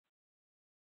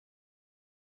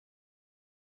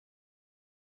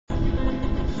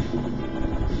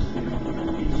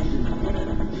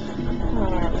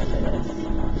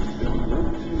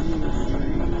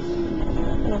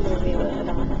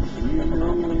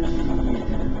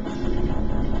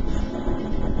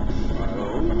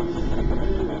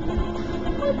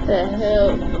the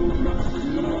hell?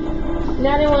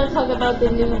 Now they want to talk about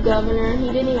the new governor. He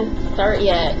didn't even start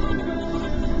yet.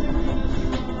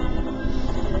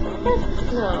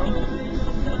 No.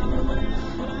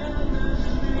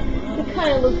 He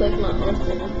kind of looks like my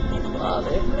uncle's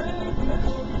father.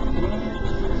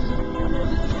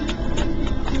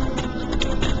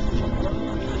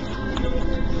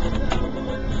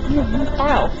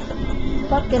 Ow.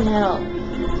 Fucking hell.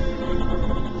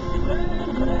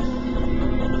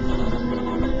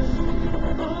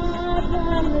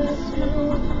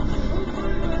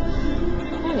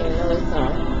 I don't even know this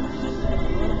song.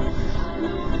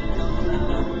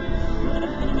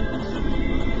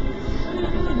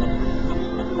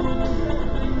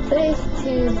 Today's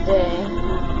Tuesday.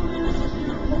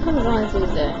 What comes on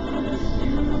Tuesday?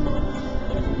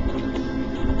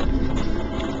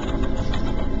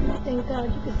 Thank God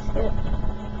you could skip.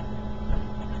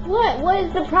 What? What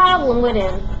is the problem with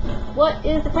him? What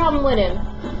is the problem with him?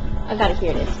 I gotta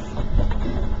hear this.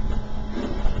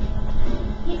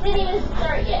 He didn't even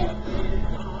start yet.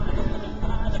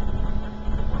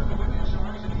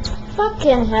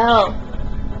 Fucking hell.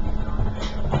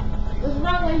 What's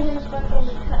wrong with him fucking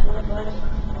cutting the butter?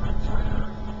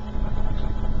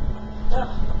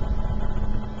 Ugh.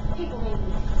 People make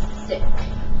me sick.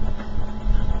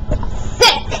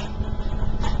 Sick!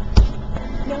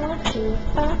 Not to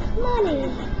fuck money.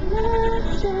 Not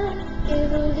to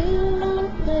give a little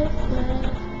listener.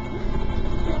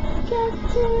 Get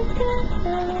to go.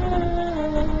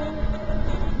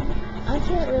 I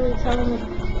can't really tell him.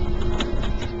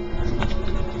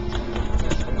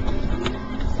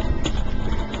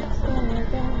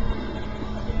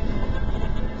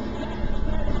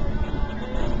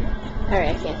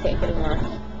 Alright, I can't take it anymore.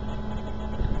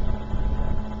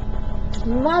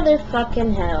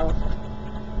 Motherfucking hell.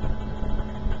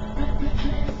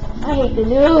 I hate the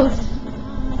news.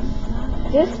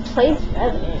 Displaced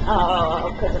resident.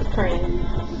 Oh, because of Prince.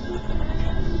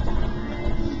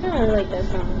 I don't really like that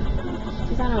song.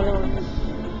 Because I don't know.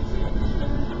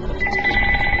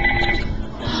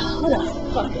 Who the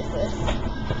fuck is this?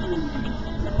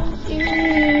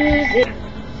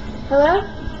 Hello?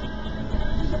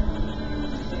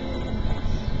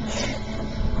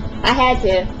 I had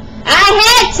to.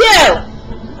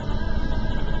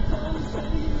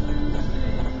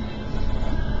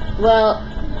 Well,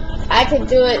 I could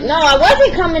do it. No, I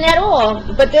wasn't coming at all.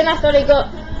 But then I started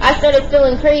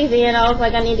feeling crazy, and I was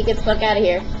like, I need to get the fuck out of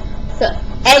here. So,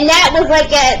 and that was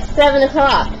like at 7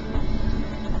 o'clock.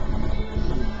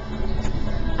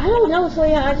 I don't know,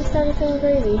 Toya. I just started feeling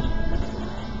crazy.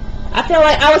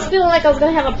 I was feeling like I was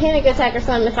gonna have a panic attack or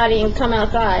something if I didn't come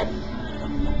outside.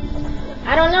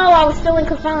 I don't know, I was feeling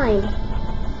confined.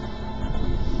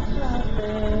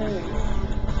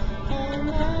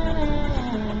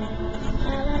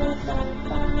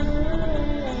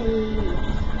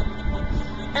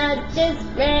 I just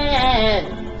ran.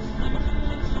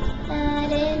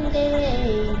 Night and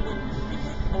day.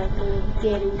 I could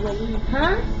get away.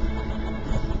 Huh?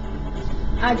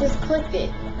 I just clicked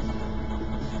it.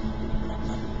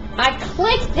 I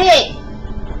clicked it!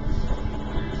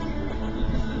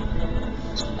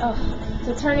 Oh,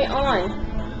 to turn it on.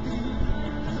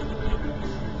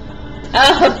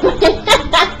 Oh.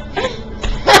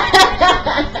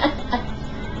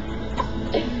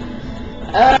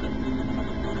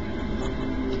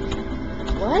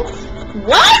 What?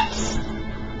 What?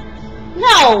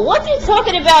 No, what you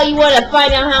talking about? You want to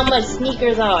find out how much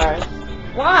sneakers are?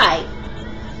 Why?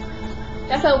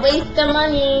 That's a waste of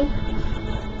money.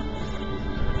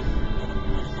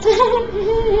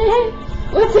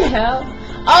 What the hell?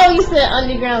 Oh, you said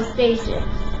underground station.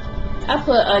 I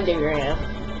put underground.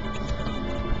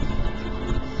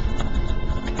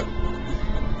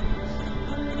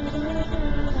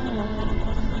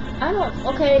 I don't.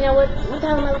 Okay, now what the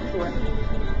hell am I looking for?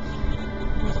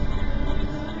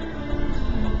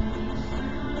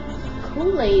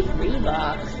 Kool-Aid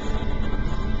Reeboks.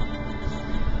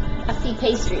 I see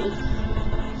pastries.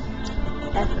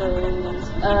 Echoes.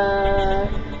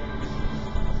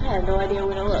 I have no idea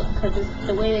where to look because it's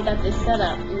the way they got this set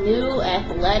up. New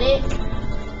athletic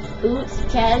boots,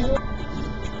 casual.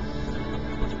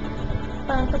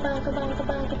 Banka banka banka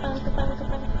banka banka banka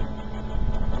banka.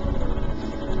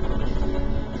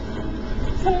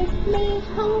 Take me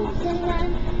home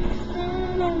tonight. I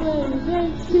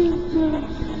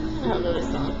don't know this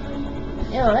song.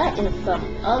 Ew, that is some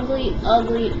ugly,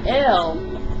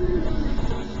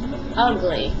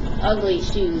 ugly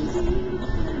shoes.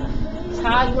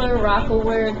 Toddler,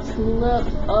 Rockaware, Tulip.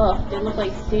 Ugh, they look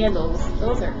like sandals.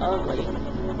 Those are ugly.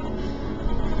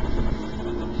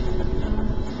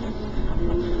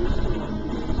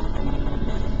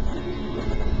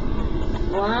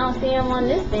 Well, I don't see him on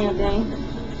this damn thing.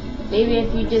 Maybe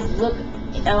if you just look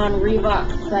on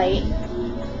Reebok's site.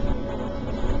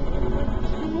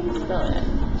 Spell that.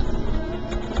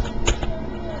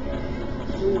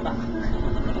 Reebok.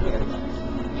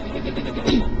 Here we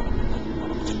go.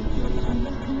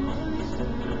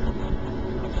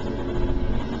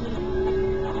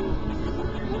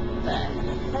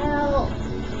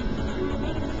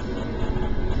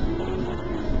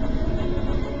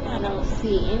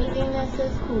 See anything that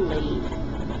says Kool-Aid.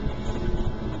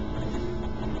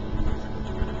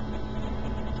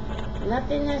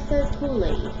 Nothing that says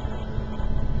Kool-Aid.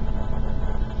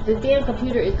 The damn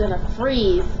computer is gonna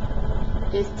freeze.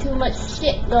 There's too much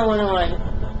shit going on.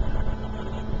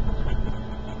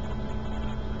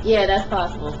 Yeah, that's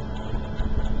possible.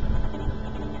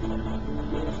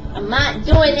 I'm not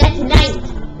doing that tonight.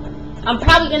 I'm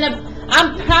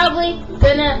probably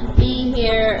gonna be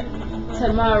here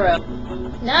tomorrow.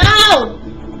 No!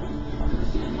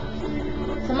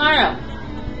 Tomorrow.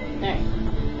 Alright.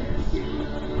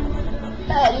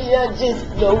 How do you just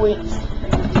know it?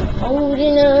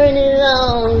 Holding her in a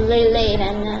lonely late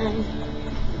at night.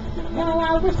 No,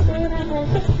 I wish that I was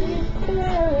a sweet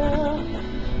girl.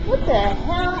 What the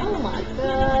hell? Oh my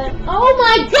god. Oh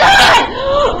my god!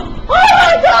 Oh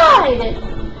my god!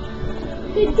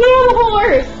 The damn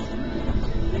horse!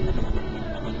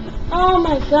 Oh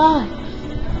my god.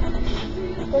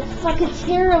 That's fucking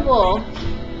terrible.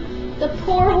 The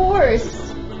poor horse.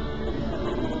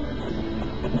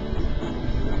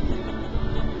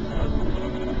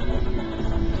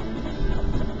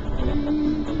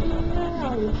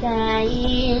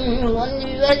 Time,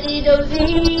 wonder what it'll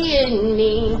be in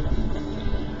me.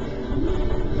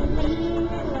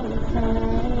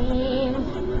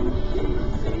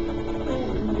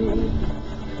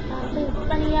 I've been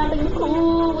funny, I've been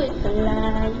cool with the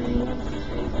life.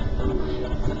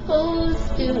 Supposed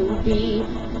to be.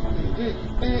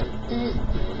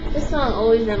 This song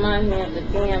always reminds me of the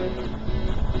damn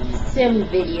Sim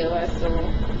video I saw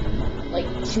like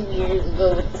 2 years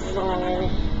ago with the song in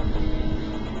it.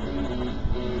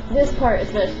 This part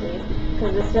especially,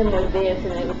 because the Sim was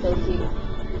dancing, it was so cute.